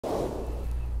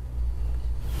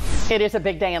It is a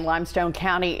big day in Limestone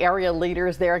County. Area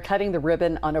leaders there cutting the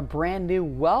ribbon on a brand new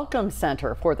welcome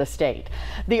center for the state.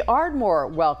 The Ardmore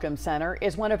Welcome Center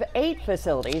is one of 8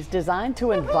 facilities designed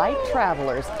to invite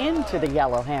travelers into the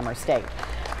Yellowhammer State.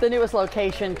 The newest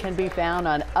location can be found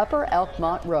on Upper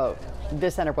Elkmont Road.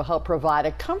 This center will help provide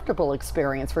a comfortable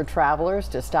experience for travelers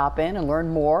to stop in and learn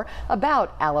more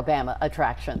about Alabama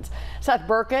attractions. Seth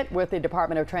Burkett with the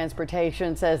Department of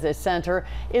Transportation says this center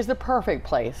is the perfect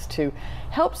place to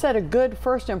help set a good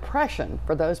first impression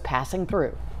for those passing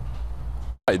through.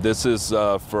 This is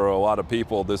for a lot of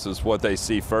people, this is what they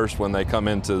see first when they come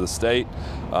into the state.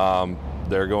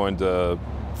 They're going to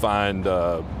find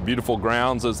beautiful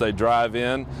grounds as they drive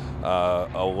in,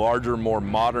 a larger, more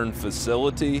modern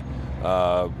facility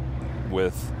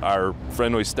with our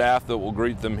friendly staff that will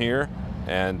greet them here,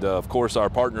 and of course our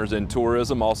partners in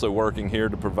tourism also working here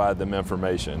to provide them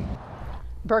information.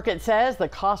 Burkett says the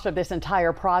cost of this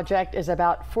entire project is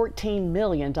about $14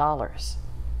 million.